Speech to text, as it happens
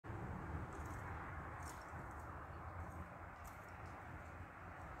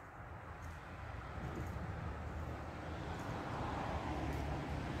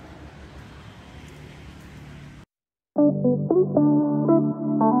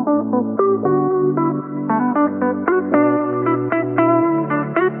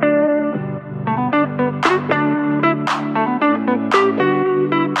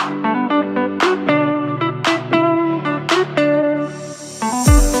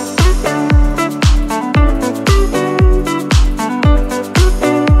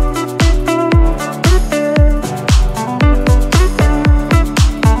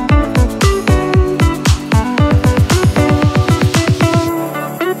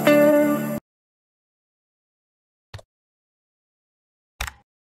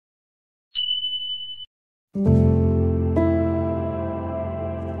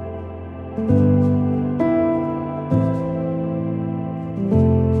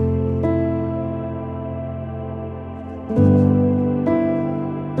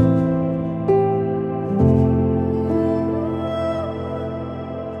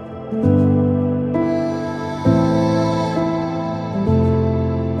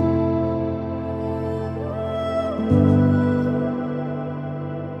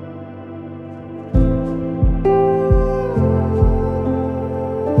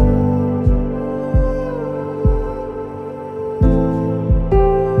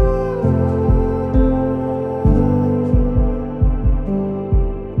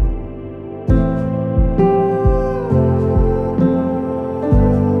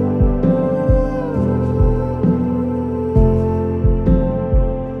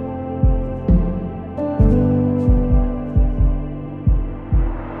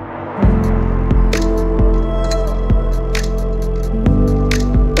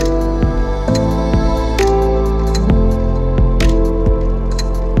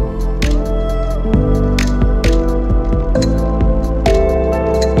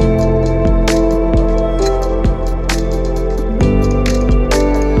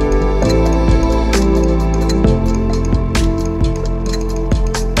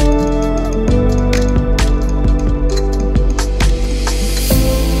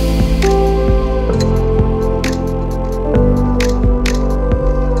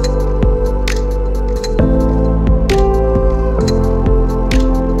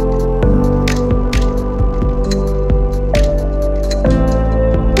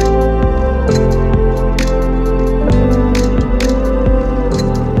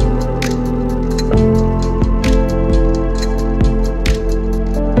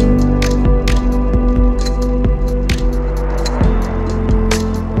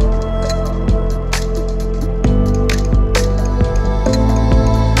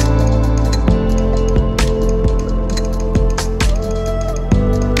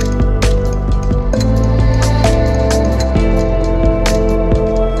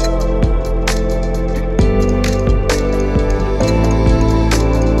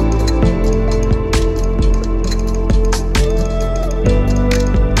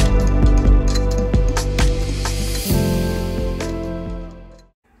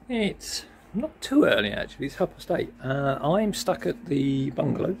It's not too early actually, it's 8:30. I'm stuck at the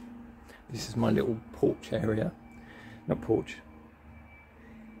bungalow. This is my little porch area. Not porch.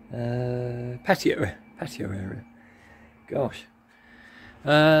 Patio area. Gosh.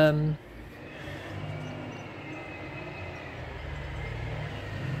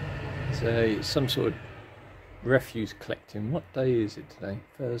 So some sort of refuse collecting. What day is it today?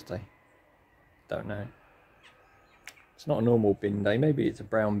 Thursday. Don't know. It's not a normal bin day. Maybe it's a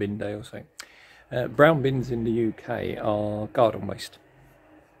brown bin day or something. Brown bins in the UK are garden waste.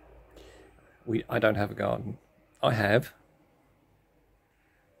 I don't have a garden. I have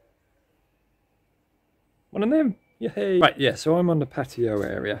one of them. Yay! Right, yeah. So I'm on the patio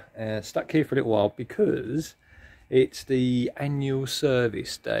area, stuck here for a little while because it's the annual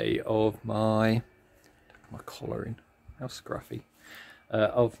service day of my collar in. How scruffy.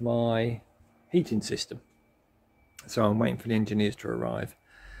 Of my heating system. So I'm waiting for the engineers to arrive.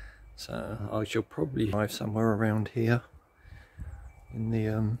 So I shall probably arrive somewhere around here in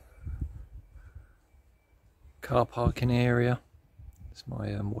the car parking area. It's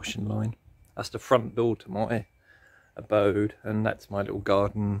my washing line. That's the front door to my abode, and that's my little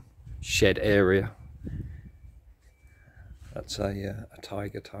garden shed area. That's a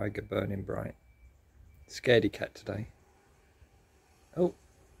tiger burning bright. Scaredy cat today. Oh,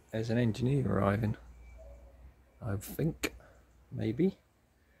 there's an engineer arriving. I think, maybe.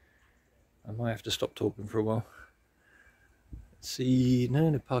 I might have to stop talking for a while. Let's see,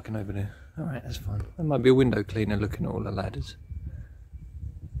 no, they're parking over there. Alright, that's fine. There might be a window cleaner looking at all the ladders.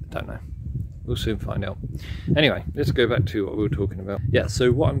 I don't know. We'll soon find out. Anyway, let's go back to what we were talking about. Yeah,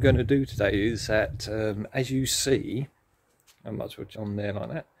 so what I'm going to do today is that, as you see, I might as well on there like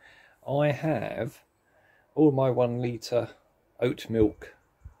that, I have all my 1 litre oat milk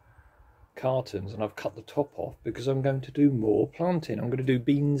cartons, and I've cut the top off because I'm going to do more planting. I'm going to do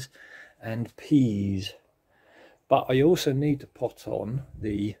beans and peas, but I also need to pot on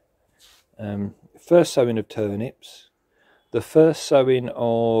the first sowing of turnips, the first sowing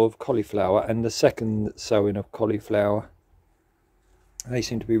of cauliflower, and the second sowing of cauliflower. They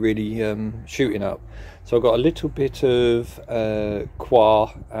seem to be really shooting up. So I've got a little bit of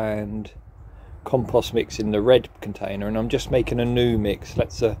coir and compost mix in the red container, and I'm just making a new mix.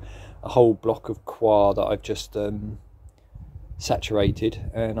 That's a whole block of coir that I've just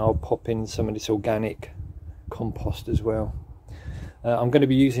saturated, and I'll pop in some of this organic compost as well. I'm going to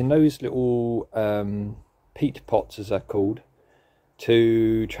be using those little peat pots, as they're called,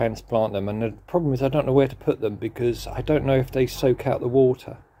 to transplant them, and the problem is I don't know where to put them because I don't know if they soak out the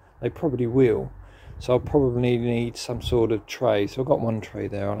water. They probably will, so I'll probably need some sort of tray. So I've got 1 tray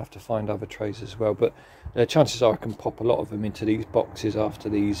there. I'll have to find other trays as well, but chances are I can pop a lot of them into these boxes after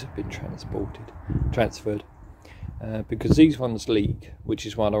these have been transferred, because these ones leak, which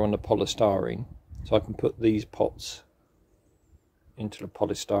is why they're on the polystyrene. So I can put these pots into the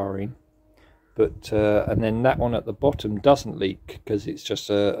polystyrene, but and then that one at the bottom doesn't leak because it's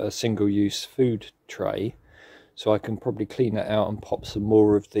just a single-use food tray, so I can probably clean that out and pop some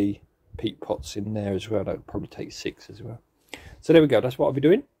more of the peat pots in there as well. That would probably take 6 as well. So there we go, that's what I'll be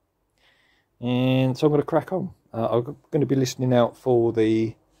doing, and so I'm going to crack on. I'm going to be listening out for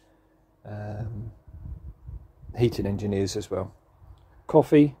the heating engineers as well.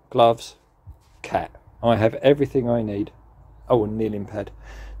 Coffee, gloves, cat. I have everything I need. Oh, and kneeling pad.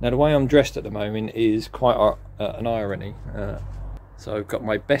 Now the way I'm dressed at the moment is quite an irony. So I've got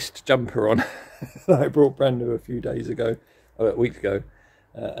my best jumper on that I brought brand new a week ago,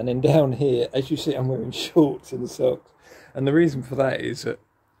 and then down here, as you see, I'm wearing shorts and socks, and the reason for that is that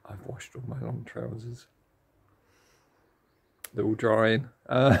I've washed all my long trousers. They're all drying.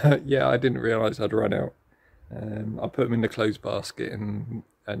 Yeah, I didn't realise I'd run out. I put them in the clothes basket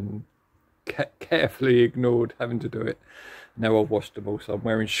and carefully ignored having to do it. Now I've washed them all, so I'm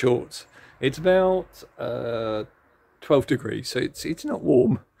wearing shorts. It's about 12 degrees, so it's not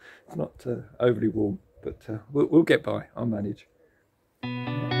warm. It's not overly warm, but we'll get by. I'll manage.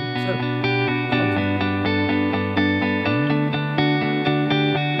 So.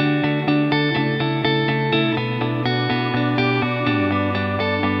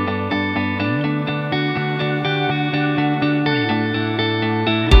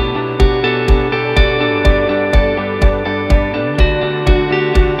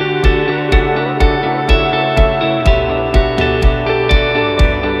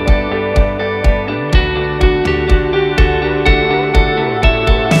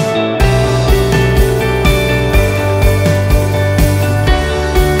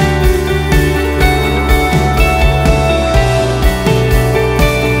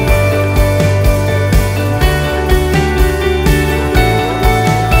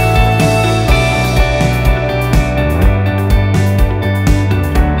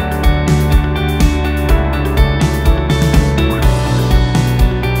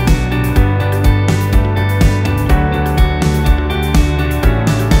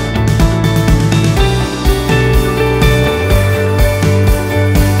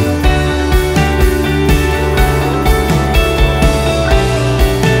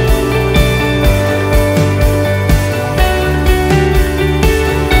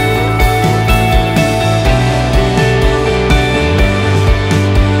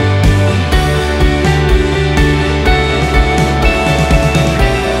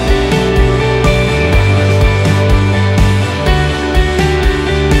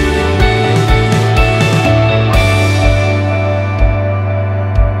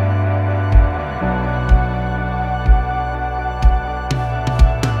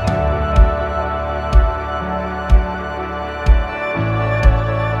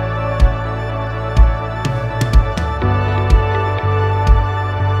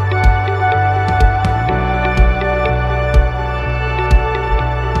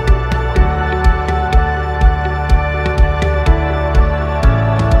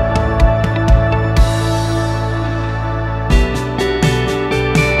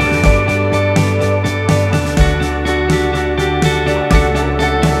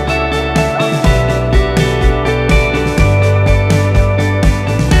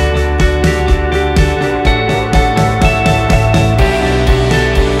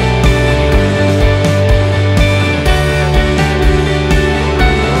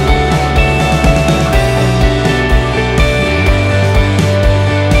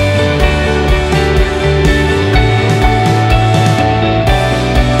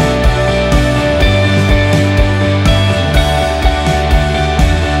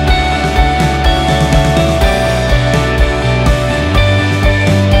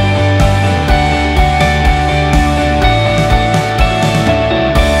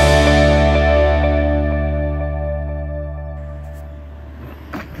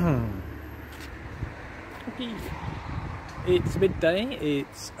 Okay. It's midday,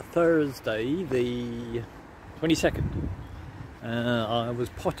 it's Thursday the 22nd. I was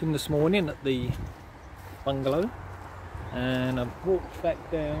potting this morning at the bungalow and I've walked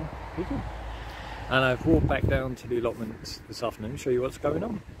back down. And I've walked back down to the allotments this afternoon, show you what's going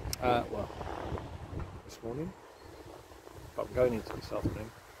on. Well, this morning, but I'm going into this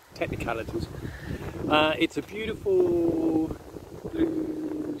afternoon. Technicalities. It's a beautiful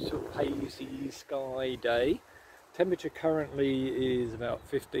blue sort of hazy sky day. Temperature currently is about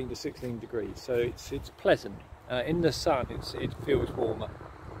 15 to 16 degrees, so it's pleasant. In the sun it feels warmer.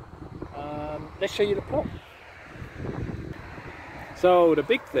 Let's show you the plot. So the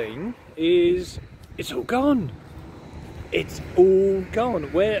big thing is it's all gone. It's all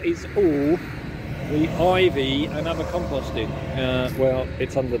gone. Where is all the ivy and other composting? Well,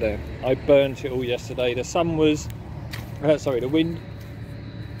 it's under there. I burnt it all yesterday. The sun was, the wind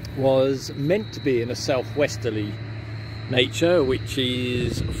was meant to be in a southwesterly nature, which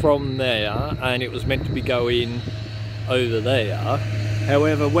is from there, and it was meant to be going over there.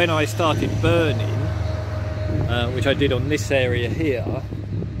 However, when I started burning, which I did on this area here,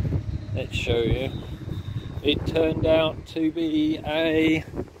 let's show you, it turned out to be a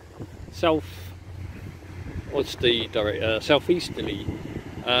southeasterly,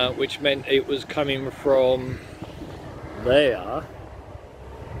 which meant it was coming from there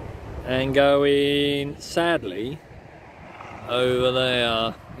and going, sadly, over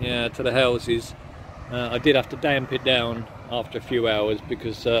there, yeah, to the houses. I did have to damp it down after a few hours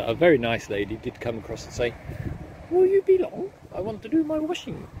because a very nice lady did come across and say, "Will you be long? I want to do my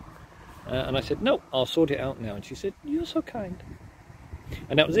washing." And I said, "No, I'll sort it out now." And she said, "You're so kind."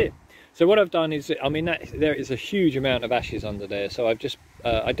 And that was it. So what I've done is, I mean, there is a huge amount of ashes under there. So I've just,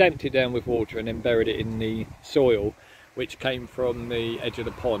 I damped it down with water and then buried it in the soil, which came from the edge of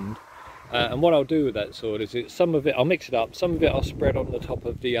the pond. And what I'll do with that sort is, some of it, I'll mix it up, some of it I'll spread on the top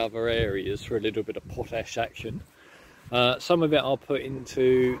of the other areas for a little bit of potash action. Some of it I'll put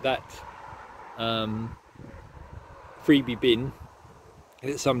into that freebie bin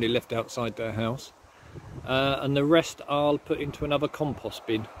that somebody left outside their house. And the rest I'll put into another compost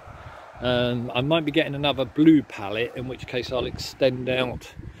bin. I might be getting another blue pallet, in which case I'll extend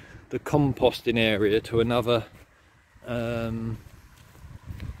out the composting area to another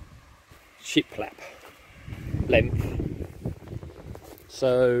shiplap length.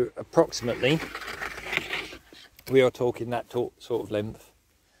 So approximately we are talking that sort of length.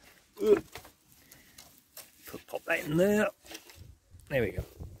 Pop that in there. There we go.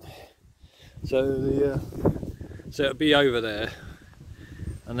 So so it'll be over there,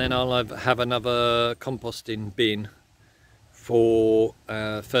 and then I'll have another composting bin for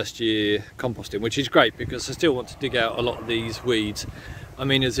first year composting, which is great because I still want to dig out a lot of these weeds. I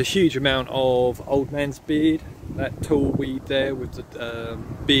mean, there's a huge amount of old man's beard, that tall weed there with the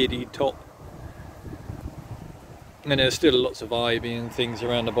beardy top, and there's still lots of ivy and things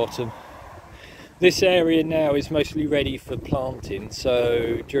around the bottom. This area now is mostly ready for planting,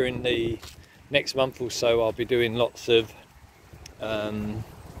 so during the next month or so I'll be doing lots of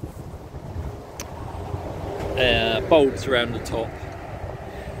bulbs around the top,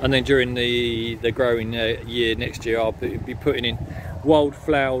 and then during the growing year next year I'll be putting in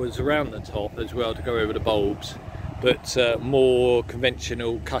wildflowers around the top as well to go over the bulbs, but more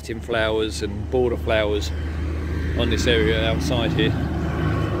conventional cutting flowers and border flowers on this area outside here.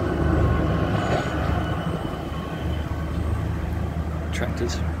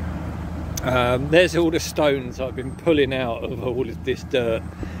 Tractors. There's all the stones I've been pulling out of all of this dirt.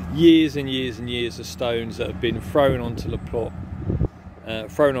 Years and years and years of stones that have been thrown onto the plot,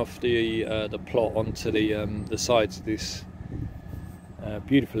 thrown off the plot onto the sides of this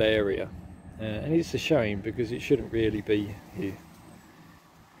beautiful area, and it's a shame because it shouldn't really be here.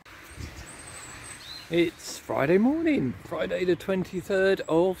 It's Friday morning, Friday the 23rd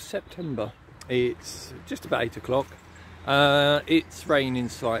of September. It's just about 8 o'clock. It's raining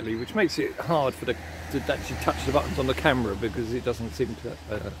slightly, which makes it hard to actually touch the buttons on the camera because it doesn't seem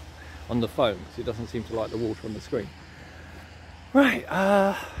to, on the phone, because it doesn't seem to like the water on the screen. Right,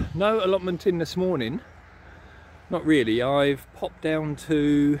 no allotment in this morning. Not really. I've popped down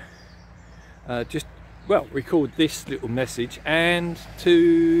to just, well, record this little message and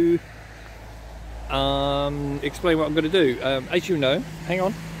to explain what I'm going to do. As you know, hang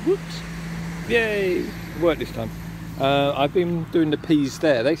on, whoops, yay, it worked this time. I've been doing the peas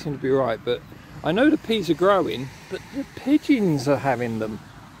there, they seem to be right, but I know the peas are growing, but the pigeons are having them.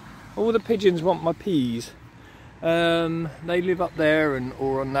 All the pigeons want my peas. They live up there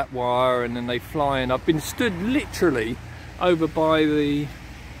or on that wire, and then they fly, and I've been stood literally over by the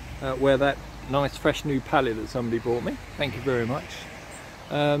where that nice fresh new pallet that somebody bought me. Thank you very much.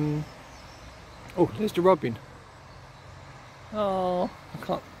 Oh, there's the robin. Oh,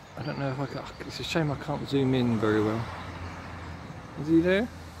 I don't know if I can. It's a shame I can't zoom in very well. Is he there?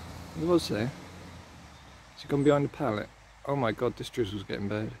 He was there. Has he gone behind the pallet? Oh my god, this drizzle's getting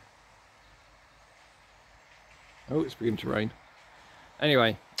bad. Oh, it's beginning to rain.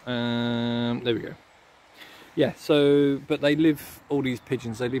 Anyway, there we go. Yeah, so, but they live, all these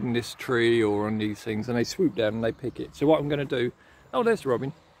pigeons, they live in this tree or on these things, and they swoop down and they pick it. So what I'm going to do, oh, there's the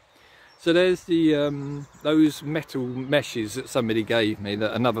robin. So there's the those metal meshes that somebody gave me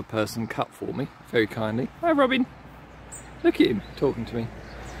that another person cut for me, very kindly. Hi Robin, look at him talking to me.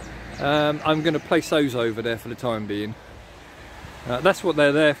 I'm going to place those over there for the time being. That's what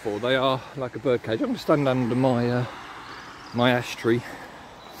they're there for. They are like a bird cage. I'm going to stand under my my ash tree.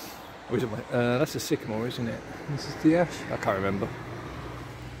 Or is it that's a sycamore, isn't it? This is the ash. I can't remember.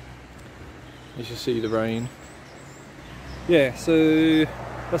 You should see the rain. Yeah, so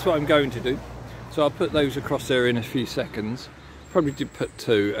that's what I'm going to do. So I'll put those across there in a few seconds. Probably did put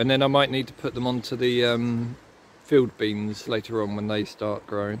 2, and then I might need to put them onto the field beans later on when they start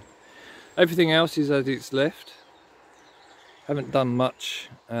growing. Everything else is as it's left. Haven't done much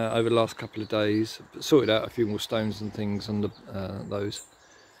over the last couple of days, but sorted out a few more stones and things on the those.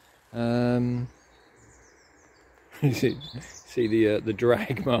 You see the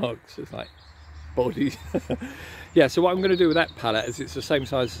drag marks. It's like bodies. Yeah, so what I'm going to do with that pallet is it's the same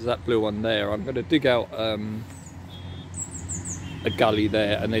size as that blue one there. I'm going to dig out a gully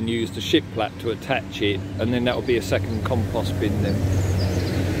there and then use the ship plat to attach it, and then that will be a second compost bin then.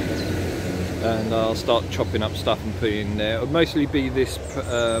 And I'll start chopping up stuff and putting in there. It'll mostly be this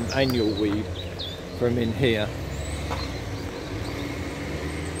annual weed from in here.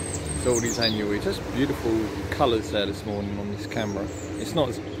 So all these annual weeds, just beautiful colours there this morning on this camera. It's not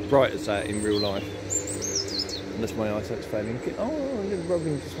as bright as that in real life. Unless my eyesight's failing. Oh, little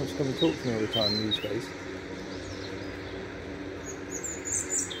Robin just wants to come and talk to me all the time these days.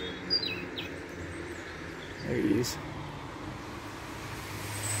 There he is.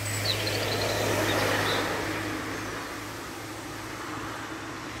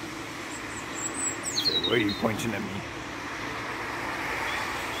 So where are you pointing at me?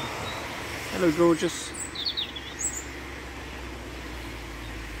 Hello, gorgeous.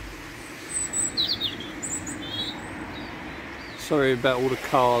 Sorry about all the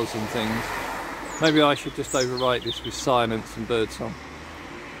cars and things. Maybe I should just overwrite this with silence and birdsong.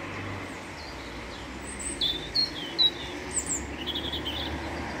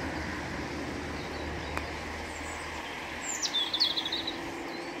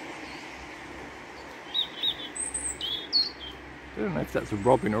 I don't know if that's a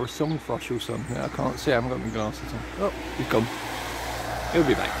robin or a sunthrush or something. I can't see, I haven't got my glasses on. Oh, he's gone. He'll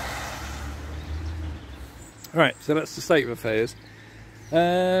be back. Right, so that's the state of affairs.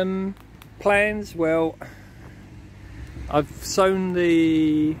 Plans, well, I've sown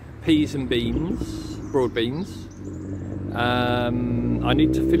the peas and beans, broad beans. I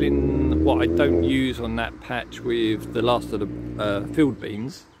need to fill in what I don't use on that patch with the last of the field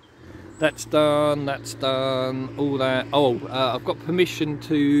beans. That's done, all that. Oh, I've got permission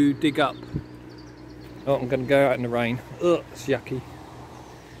to dig up. Oh, I'm going to go out in the rain. Ugh, it's yucky.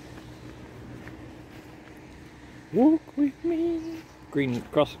 Walk with me. Green,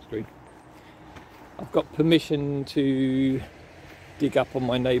 cross screen. I've got permission to dig up on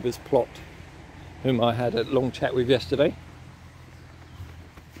my neighbour's plot, whom I had a long chat with yesterday.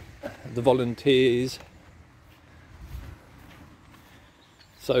 The volunteers.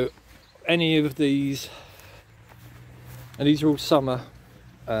 So any of these, and these are all summer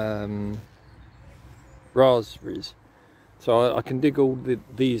raspberries, so I can dig all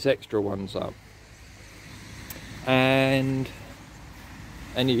these extra ones up, and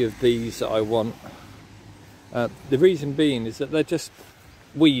any of these that I want. The reason being is that they're just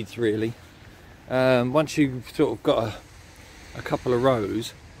weeds really. Once you've sort of got a couple of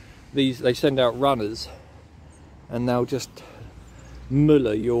rows, they send out runners and they'll just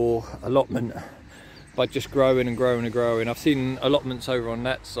muller your allotment by just growing and growing and growing. I've seen allotments over on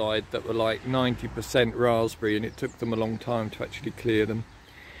that side that were like 90% raspberry, and it took them a long time to actually clear them.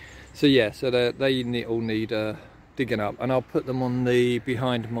 So yeah, so they all need digging up, and I'll put them on the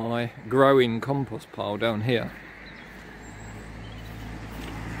behind my growing compost pile down here.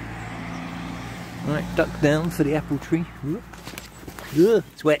 Right, duck down for the apple tree. Ugh,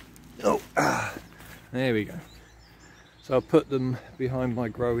 it's wet. Oh, there we go. So I'll put them behind my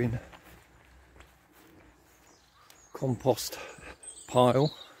growing compost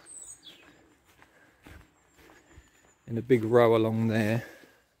pile in a big row along there.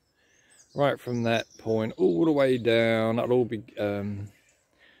 right from that point all the way down. That'll all be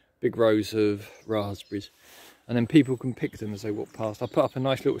big rows of raspberries, and then people can pick them as they walk past. I put up a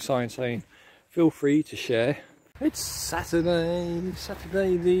nice little sign saying feel free to share. It's Saturday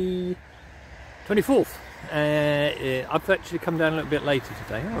the 24th. I've actually come down a little bit later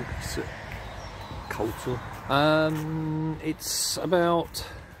today. Oh, it's cold still. It's about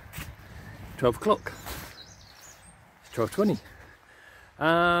 12 o'clock. It's 12:20.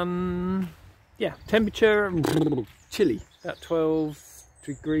 Yeah, temperature chilly, about 12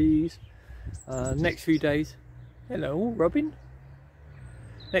 degrees. Next few days, hello Robin.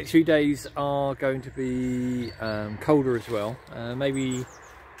 Next few days are going to be colder as well. Maybe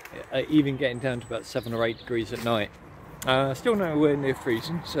even getting down to about 7 or 8 degrees at night. Still nowhere near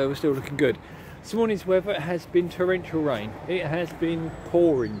freezing, so we're still looking good. This morning's weather has been torrential rain. It has been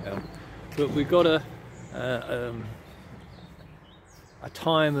pouring down, but we've got a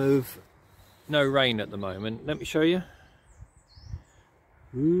time of no rain at the moment. Let me show you.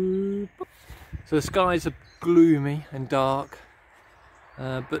 So the skies are gloomy and dark,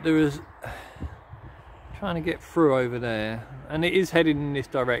 but there is trying to get through over there, and it is heading in this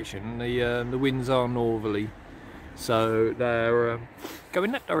direction. The winds are northerly, so they're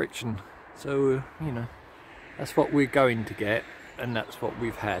going that direction. So you know, that's what we're going to get, and that's what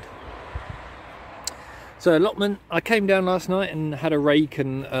we've had. So allotment, I came down last night and had a rake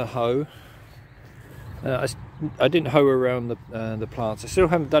and a hoe. I didn't hoe around the plants. I still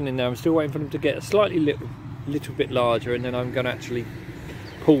haven't done in there. I'm still waiting for them to get a slightly little bit larger, and then I'm going to actually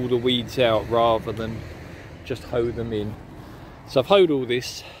pull the weeds out rather than just hoe them in. So I've hoed all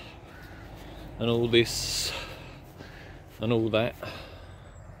this and all this and all that,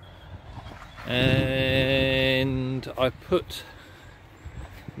 and I put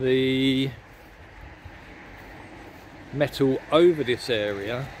the metal over this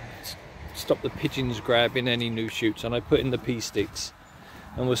area, stop the pigeons grabbing any new shoots, and I put in the pea sticks,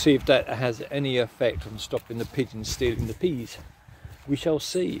 and we'll see if that has any effect on stopping the pigeons stealing the peas. We shall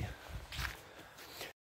see.